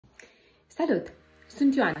Salut!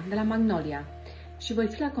 Sunt Ioana de la Magnolia și voi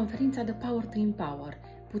fi la conferința The Power to Empower,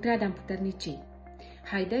 puterea de a împuternici.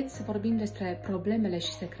 Haideți să vorbim despre problemele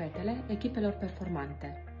și secretele echipelor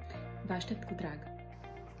performante. Vă aștept cu drag!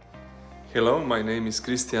 Hello, my name is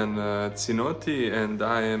Cristian Zinotti and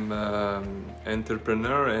I am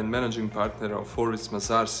entrepreneur and managing partner of Forvis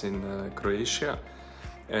Mazars in Croatia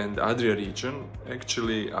and Adria region.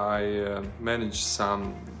 Actually, I manage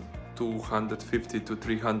some 250 to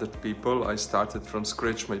 300 people. I started from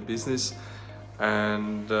scratch my business,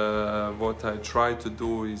 and what I try to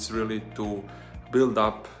do is really to build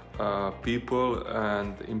up people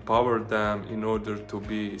and empower them in order to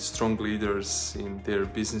be strong leaders in their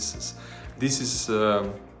businesses. This is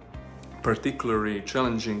particularly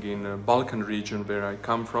challenging in the Balkan region where I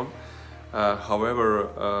come from. However,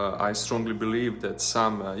 I strongly believe that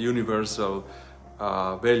some universal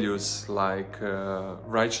values like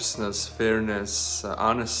righteousness, fairness,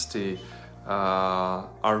 honesty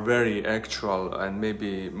are very actual and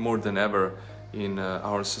maybe more than ever in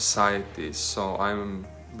our society. So I'm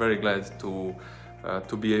very glad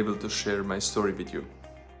to be able to share my story with you.